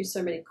don't do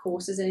so many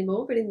courses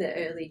anymore, but in the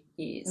early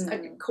years, I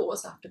did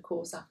course after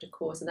course after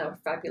course, and they were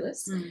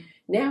fabulous.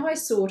 Now I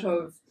sort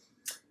of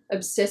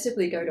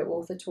obsessively go to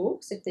author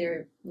talks if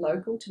they're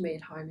local to me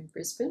at home in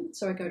Brisbane.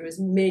 So I go to as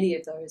many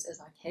of those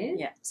as I can.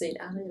 Yeah. Seen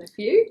Ali in a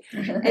few.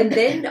 And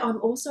then I'm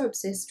also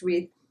obsessed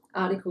with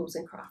articles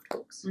and craft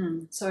books.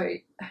 So,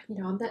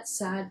 I'm that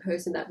sad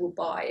person that will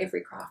buy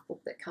every craft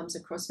book that comes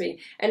across me.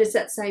 And it's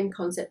that same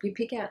concept. You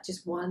pick out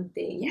just one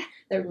thing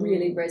that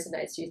really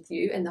resonates with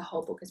you, and the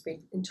whole book has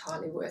been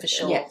entirely worth it. For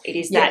sure. It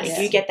is that. If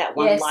you get that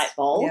one light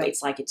bulb,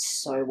 it's like it's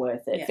so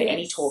worth it for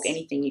any talk,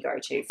 anything you go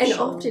to. And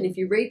often if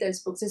you read those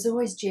books, there's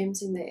always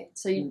gems in there.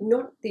 So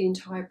not the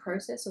entire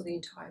process or the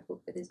entire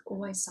book, but there's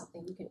always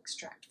something you can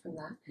extract from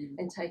that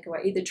and take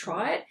away. Either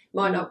try it,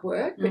 might not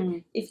work, but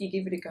if you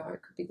give it a go,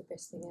 it could be the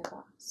best thing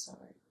ever. So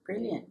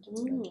brilliant.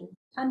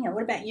 Tanya,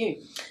 what about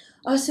you?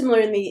 I was similar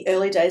in the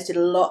early days, did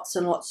lots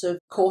and lots of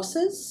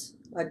courses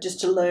just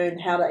to learn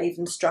how to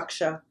even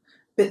structure.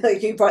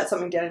 But you write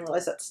something down and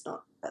realise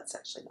that's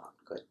actually not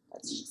good.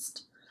 That's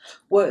just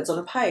words on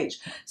a page.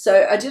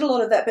 So I did a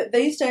lot of that. But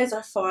these days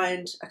I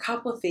find a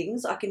couple of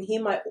things. I can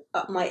hear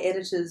my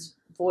editor's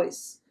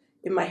voice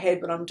in my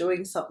head when I'm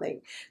doing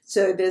something.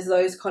 So there's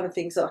those kind of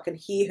things that I can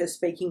hear her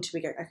speaking to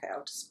me going, okay,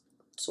 I'll just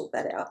sort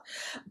that out.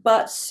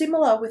 But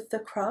similar with the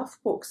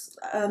craft books,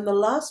 the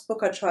last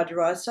book I tried to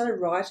write, I started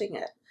writing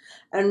it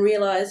and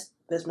realised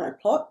there's no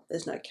plot,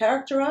 there's no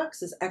character arcs,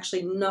 there's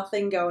actually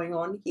nothing going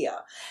on here.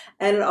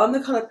 And I'm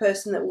the kind of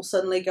person that will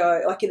suddenly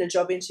go, like in a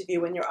job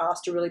interview when you're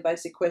asked a really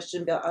basic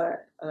question, be like, I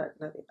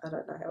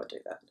don't know how to do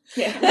that.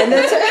 Yeah. And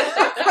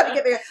that's trying to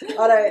get me,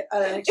 I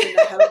don't actually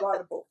know how to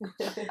write a book.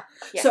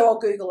 So I'll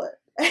Google it.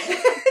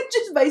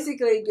 Just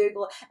basically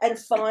Google it and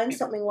find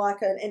something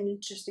like an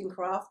interesting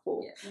craft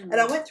book. And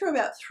I went through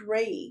about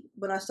 3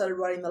 when I started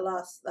writing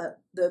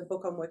the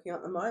book I'm working on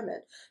at the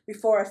moment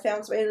before I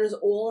found something. And it was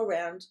all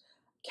around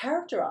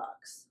character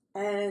arcs.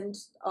 And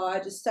I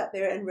just sat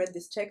there and read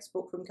this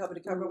textbook from cover to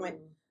cover and went,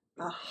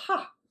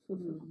 aha.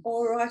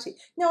 Alrighty.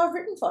 Now I've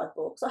written 5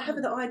 books. I have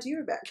an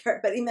idea about character,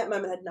 but in that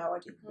moment I had no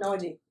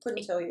idea.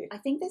 Couldn't tell you. I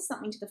think there's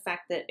something to the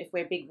fact that if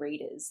we're big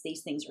readers,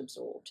 these things are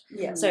absorbed.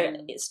 Yeah. So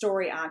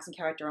story arcs and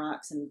character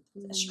arcs and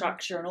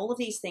structure and all of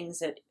these things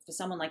that for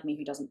someone like me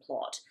who doesn't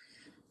plot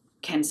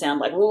can sound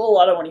like, well,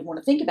 I don't even want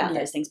to think about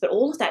those things. But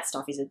all of that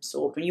stuff is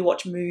absorbed. When you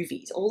watch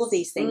movies, all of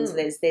these things,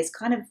 there's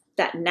kind of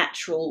that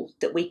natural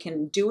that we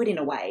can do it in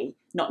a way,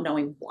 not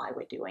knowing why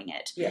we're doing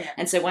it. Yeah.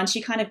 And so once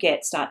you kind of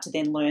start to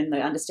then learn the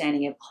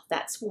understanding of,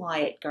 that's why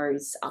it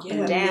goes up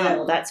and down,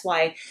 or that's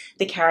why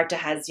the character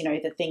has,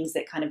 the things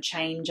that kind of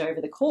change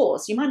over the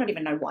course. You might not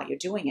even know why you're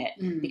doing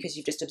it because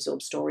you've just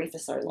absorbed story for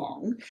so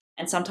long.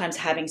 And sometimes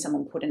having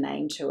someone put a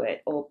name to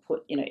it or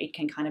it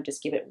can kind of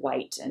just give it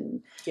weight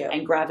and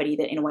gravity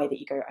that in a way that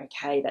you go,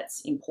 okay,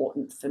 that's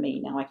important for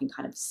me. Now I can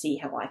kind of see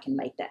how I can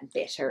make that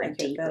better and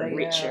deeper and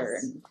richer.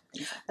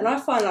 And I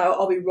find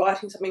I'll be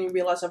writing something and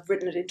realise I've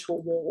written it into a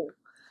wall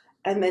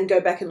and then go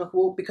back and look,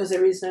 well, because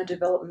there is no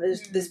development.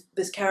 There's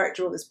this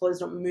character or this plot is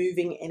not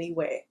moving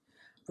anywhere.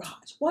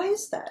 Right, why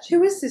is that?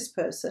 Who is this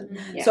person?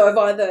 So I've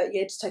either,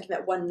 just taken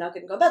that one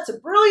nugget and gone, that's a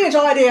brilliant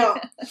idea.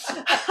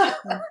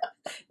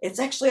 It's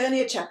actually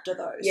only a chapter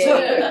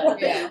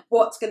though.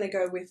 What's going to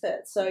go with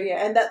it? So,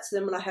 and that's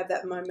then when I have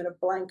that moment of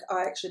blank,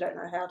 I actually don't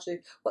know how to,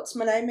 what's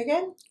my name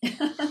again?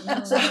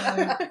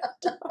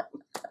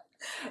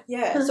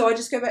 So I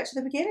just go back to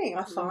the beginning.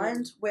 I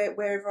find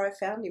wherever I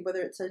found you,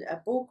 whether it's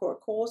a book or a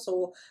course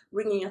or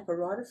ringing up a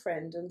writer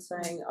friend and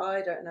saying,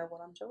 I don't know what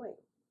I'm doing.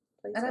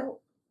 Please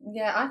help.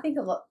 Yeah, I think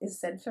a lot is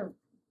said for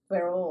we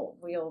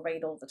all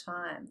read all the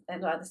time,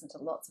 and I listen to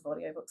lots of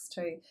audiobooks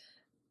too.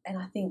 And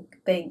I think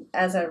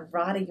as a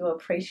writer, you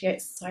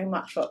appreciate so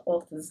much what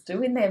authors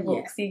do in their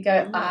books. You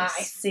go, I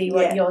see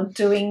what you're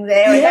doing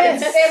there. And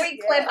it's very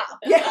clever.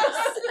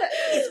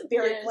 It's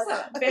very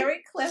clever.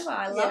 Very clever.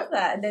 I love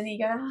that. And then you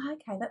go,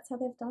 okay, that's how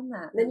they've done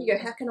that. And then you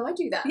go, how can I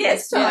do that?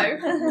 Yes, so.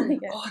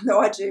 Oh, no,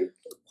 I do.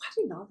 Why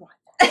didn't I write that?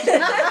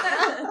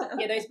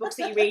 Those books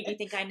that you read, you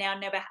think I'm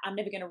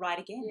never going to write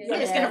again. I'm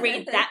just going to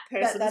read that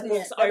person's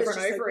books over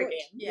and over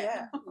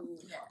again.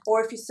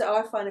 Or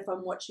I find if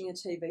I'm watching a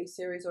TV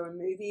series or a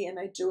movie and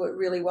they do it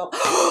really well,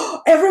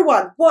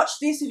 everyone watch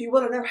this if you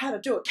want to know how to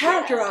do a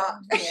character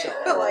arc.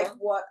 Like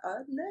what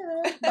a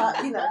nerd.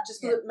 But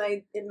just it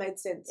made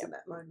sense in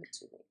that moment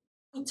to me.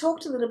 We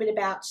talked a little bit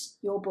about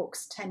your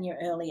books, Tanya,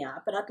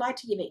 earlier, but I'd like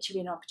to give each of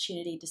you an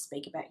opportunity to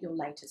speak about your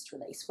latest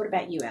release. What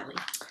about you, Ali?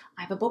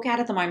 I have a book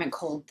out at the moment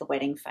called The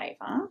Wedding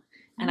Favour,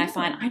 and I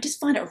just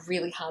find it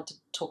really hard to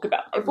talk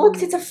about my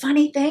books. It's a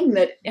funny thing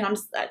that's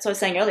what I was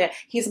saying earlier,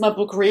 here's my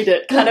book, read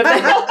it, kind of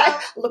thing.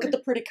 Look at the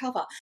pretty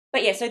cover.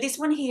 But so this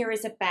one here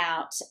is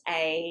about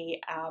a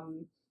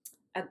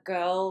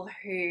girl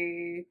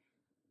who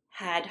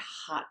had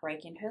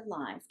heartbreak in her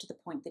life to the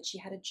point that she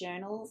had a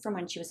journal from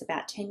when she was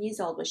about 10 years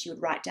old where she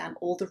would write down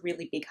all the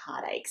really big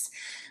heartaches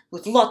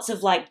with lots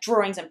of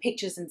drawings and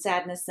pictures and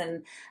sadness.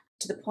 And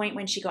to the point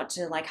when she got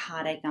to like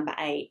heartache number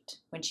 8,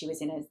 when she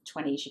was in her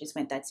 20s, she just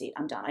went, that's it,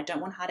 I'm done. I don't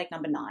want heartache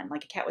number 9,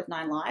 like a cat with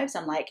 9 lives.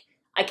 I'm like,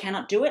 I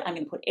cannot do it. I'm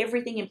going to put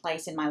everything in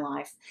place in my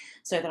life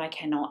so that I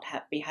cannot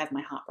have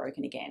my heart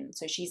broken again.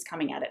 So she's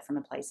coming at it from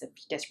a place of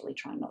desperately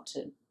trying not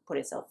to put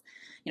herself,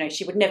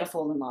 she would never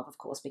fall in love, of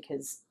course,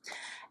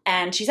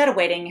 and she's at a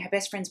wedding, her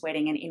best friend's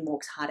wedding, and in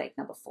walks heartache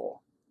number 4,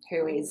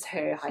 who is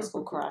her high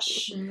school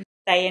crush.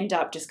 They end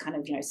up just kind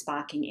of,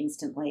 sparking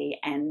instantly,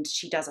 and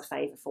she does a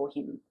favour for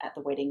him at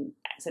the wedding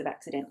sort of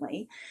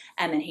accidentally,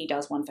 and then he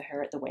does one for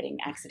her at the wedding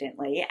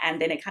accidentally, and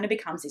then it kind of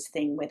becomes this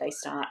thing where they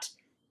start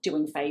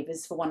doing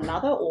favours for one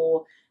another,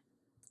 or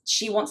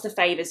she wants the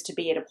favours to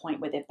be at a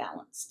point where they're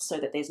balanced so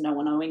that there's no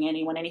one owing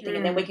anyone anything,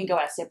 and then we can go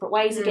our separate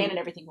ways again and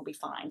everything will be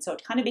fine. So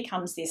it kind of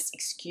becomes this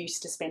excuse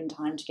to spend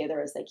time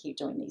together as they keep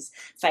doing these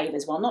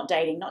favours while not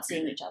dating, not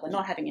seeing each other,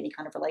 not having any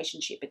kind of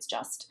relationship. It's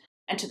just...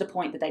 and to the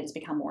point that they just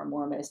become more and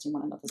more immersed in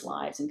one another's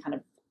lives and kind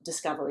of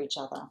discover each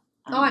other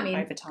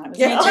over time.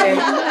 Yeah. Me too.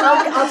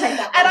 I'll take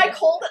that. And I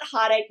called it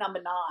heartache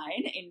number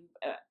 9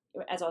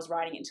 as I was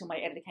writing it, until my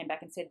editor came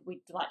back and said, we'd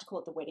like to call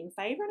it the wedding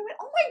favour. And I went,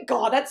 oh my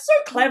God, that's so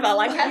clever.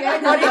 Like, how did I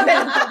not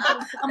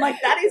even... I'm like,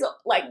 that is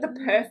like the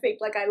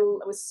perfect... Like, I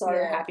was so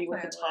happy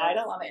with the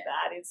title. I'm like,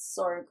 that is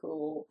so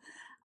cool.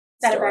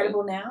 Is that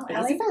available now,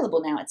 It's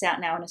available now. It's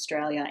out now in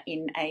Australia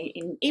in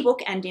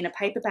ebook and in a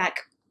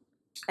paperback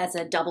as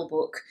a double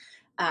book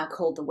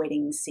called The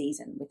Wedding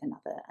Season, with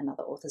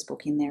another author's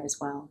book in there as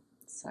well.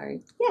 So,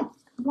 yeah.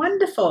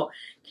 Wonderful.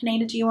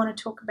 Kanina, do you want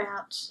to talk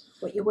about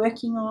what you're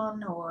working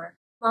on? Or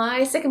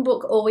my second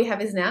book, All We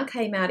Have Is Now,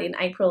 came out in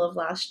April of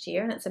last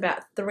year, and it's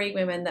about 3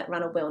 women that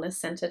run a wellness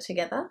centre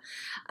together.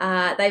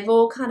 They've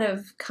all kind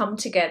of come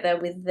together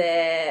with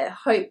their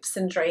hopes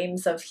and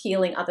dreams of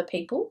healing other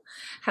people.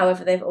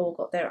 However, they've all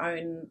got their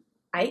own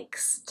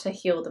aches to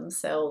heal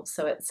themselves.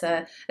 So it's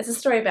a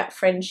story about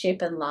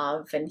friendship and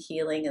love and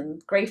healing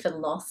and grief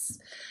and loss,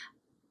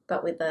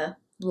 but with a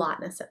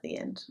lightness at the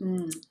end.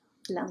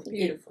 Lovely.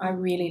 Beautiful. I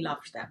really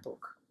loved that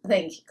book.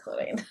 Thank you,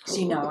 Claudine.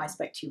 So I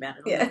spoke to you about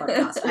it on the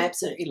podcast. I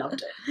absolutely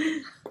loved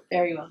it.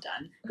 Very well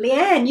done.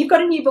 Leanne, you've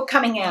got a new book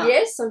coming out.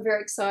 Yes, I'm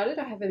very excited.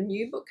 I have a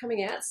new book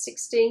coming out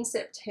 16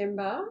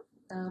 September.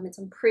 It's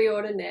on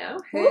pre-order now.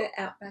 Her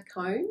Out Back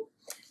Home,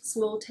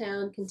 small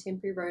town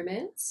contemporary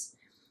romance.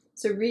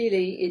 So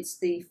really, it's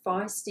the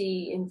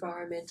feisty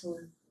environmental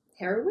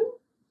heroine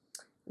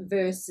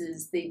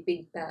versus the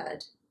big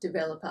bad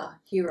developer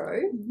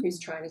hero who's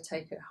trying to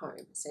take her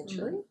home,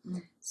 essentially.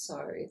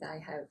 So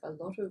they have a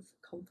lot of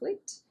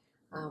conflict,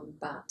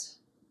 but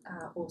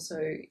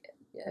also,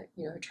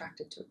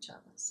 attracted to each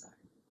other. So,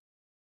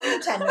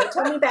 Tanya,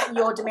 tell me about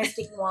your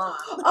domestic noir.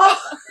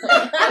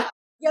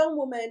 Young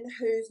woman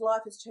whose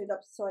life is turned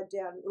upside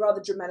down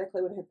rather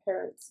dramatically when her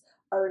parents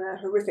are in a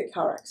horrific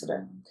car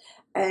accident,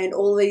 and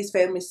all these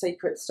family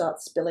secrets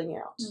start spilling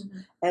out,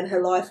 and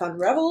her life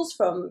unravels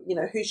from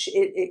who she.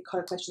 It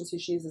kind of questions who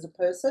she is as a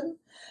person,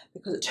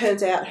 because it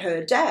turns out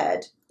her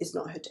dad is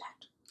not her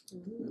dad,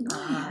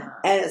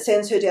 and it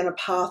sends her down a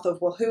path of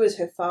who is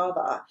her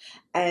father,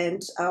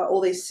 and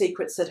all these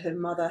secrets that her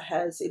mother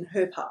has in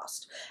her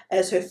past,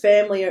 as her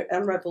family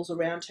unravels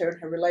around her and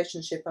her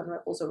relationship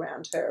unravels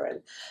around her,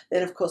 and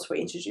then of course we're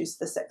introduced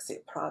to the sexy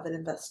private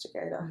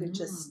investigator who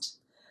just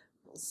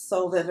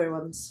solve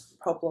everyone's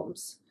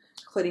problems,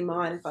 including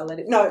mine if I let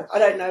it. No, I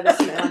don't know this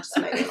man. I just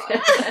make it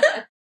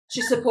up.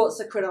 She supports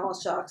the criminal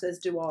sharks, as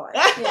do I.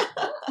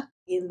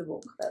 In the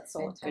book, that's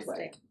all.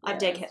 I've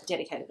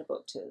dedicated a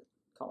book to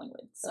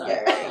Collingwood, so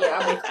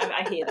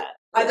I hear that.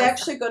 I've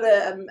actually got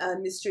a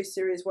mystery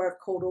series where I've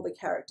called all the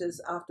characters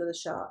after the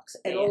sharks,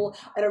 and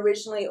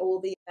originally all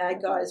the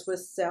bad guys were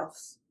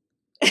Souths.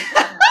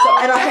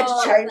 And I had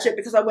to change it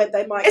because I went,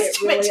 they might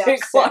get really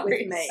upset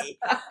with me.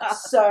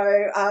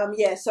 So,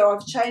 so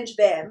I've changed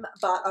them,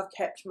 but I've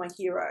kept my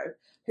hero,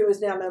 who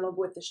is now no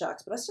longer with the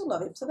Sharks, but I still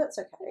love him, so that's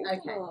okay.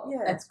 Okay,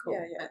 yeah, that's cool.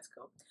 Yeah, that's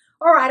cool.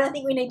 All right, I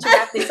think we need to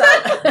wrap this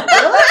up.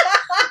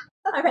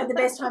 I've had the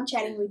best time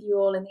chatting with you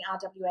all in the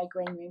RWA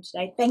Green Room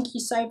today. Thank you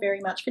so very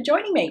much for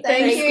joining me.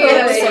 Thank you.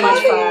 It was so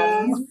much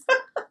fun.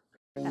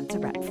 That's a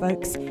wrap,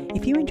 folks.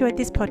 If you enjoyed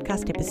this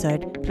podcast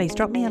episode, please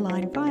drop me a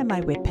line via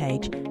my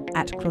webpage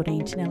at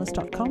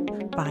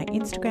claudinetinellis.com, via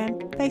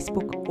Instagram,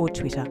 Facebook or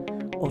Twitter.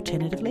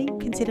 Alternatively,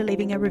 consider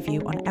leaving a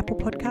review on Apple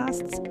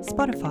Podcasts,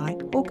 Spotify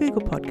or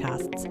Google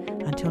Podcasts.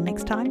 Until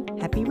next time,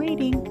 happy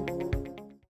reading!